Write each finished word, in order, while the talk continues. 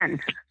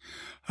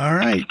All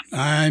right.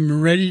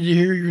 I'm ready to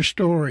hear your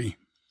story.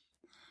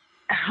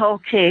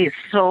 Okay,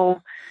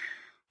 so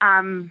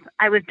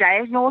I was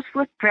diagnosed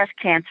with breast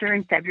cancer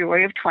in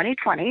February of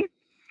 2020.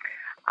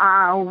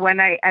 When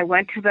I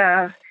went to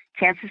the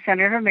Cancer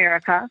Center of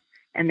America,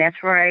 and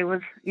that's where I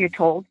was, you're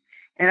told.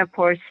 And of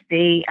course,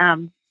 they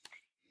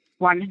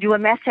wanted to do a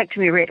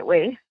mastectomy right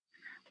away.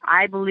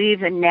 I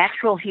believe in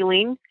natural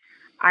healing.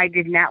 I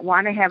did not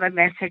want to have a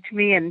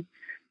mastectomy, and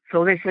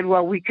so they said,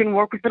 well, we can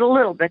work with it a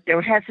little bit. They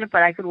were hesitant,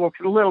 but I could work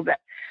with it a little bit.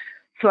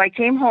 So I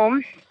came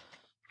home,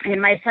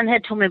 and my son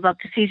had told me about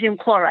the cesium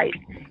chloride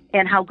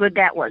and how good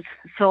that was.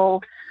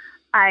 So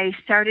I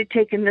started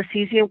taking the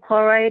cesium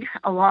chloride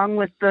along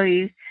with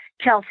the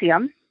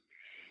calcium,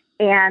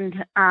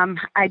 and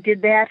I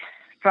did that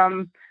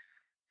from,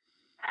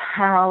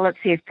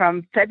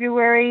 from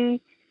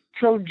February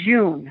till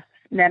June.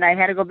 And then I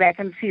had to go back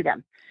and see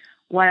them.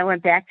 When I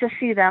went back to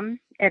see them,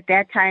 at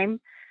that time,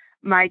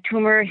 my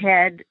tumor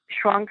had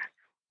shrunk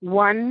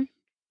one,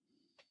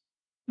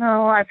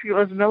 no, I forget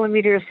it was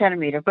millimeter or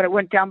centimeter, but it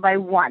went down by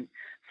one.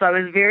 So I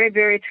was very,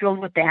 very thrilled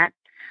with that.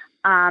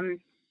 And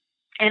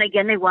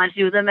again, they wanted to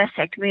do the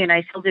mastectomy, and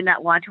I still did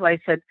not want to. I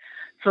said,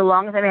 so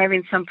long as I'm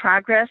having some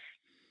progress,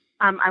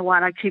 I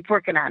want to keep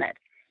working on it.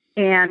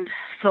 And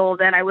so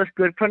then I was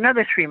good for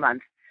another 3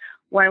 months.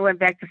 When I went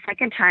back the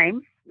second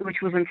time,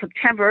 which was in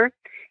September,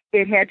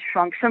 it had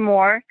shrunk some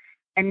more.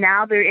 And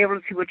now they're able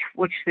to see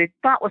which they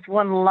thought was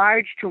one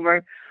large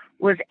tumor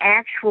was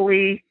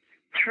actually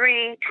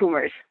 3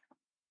 tumors,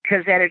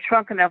 because that had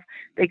shrunk enough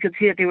they could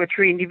see that there were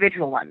 3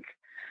 individual ones.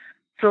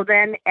 So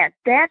then at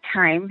that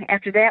time,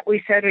 after that,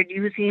 we started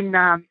using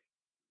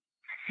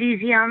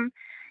cesium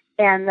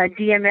and the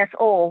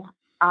DMSO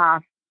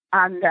on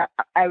the.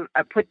 I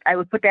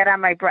would put that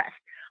on my breast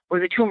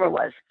where the tumor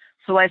was.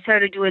 So I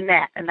started doing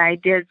that, and I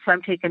did. So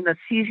I'm taking the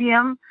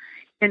cesium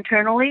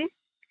internally,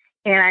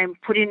 and I'm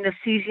putting the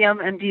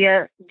cesium and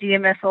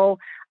DMSO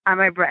on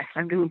my breast.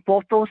 I'm doing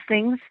both those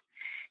things,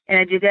 and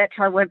I did that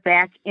till I went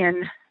back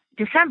in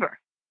December.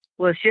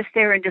 Was just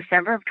there in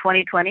December of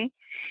 2020,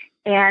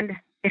 and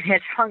it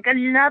had shrunk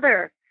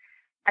another,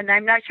 and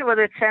I'm not sure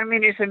whether it's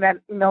centimeters or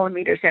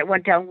millimeters. That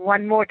went down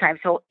one more time.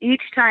 So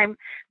each time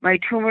my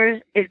tumor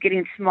is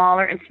getting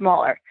smaller and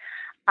smaller.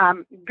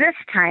 This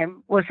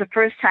time was the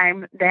first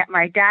time that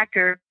my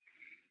doctor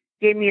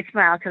gave me a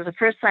smile, because the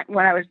first time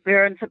when I was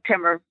there in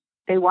September,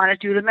 they wanted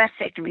to do the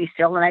mastectomy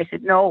still, and I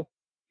said no.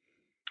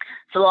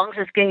 So long as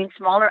it's getting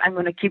smaller, I'm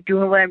going to keep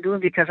doing what I'm doing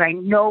because I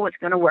know it's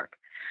going to work.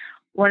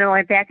 When I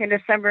went back in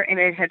December and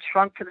it had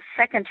shrunk for the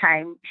second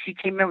time, she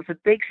came in with a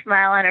big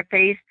smile on her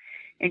face,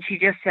 and she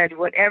just said,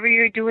 whatever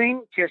you're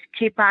doing, just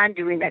keep on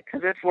doing that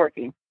because it's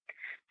working.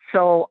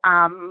 So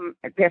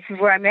this is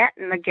where I'm at.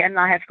 And again,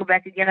 I'll have to go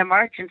back again in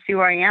March and see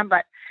where I am.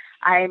 But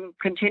I'm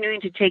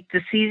continuing to take the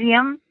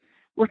cesium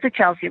with the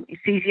calcium,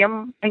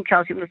 cesium and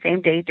calcium the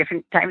same day,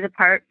 different times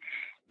apart,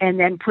 and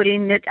then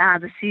putting the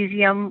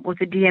cesium with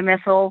the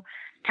DMSO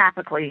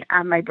topically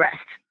on my breast.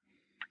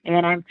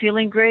 And I'm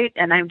feeling great,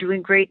 and I'm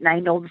doing great, and I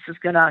know this is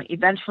going to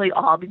eventually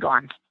all be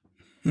gone.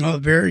 Oh,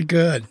 very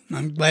good.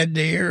 I'm glad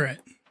to hear it.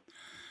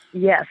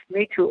 Yes,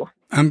 me too.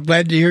 I'm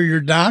glad to hear your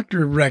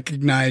doctor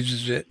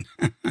recognizes it.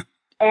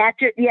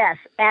 After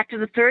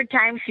the third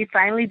time, she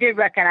finally did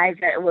recognize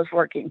that it was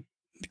working.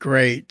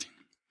 Great.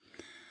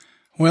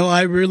 Well,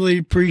 I really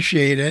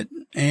appreciate it,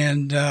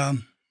 and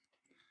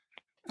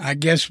I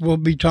guess we'll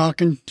be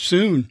talking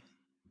soon.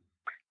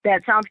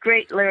 That sounds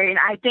great, Larry, and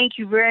I thank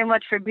you very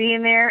much for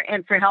being there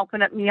and for helping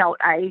me out.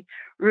 I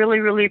really,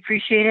 really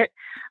appreciate it.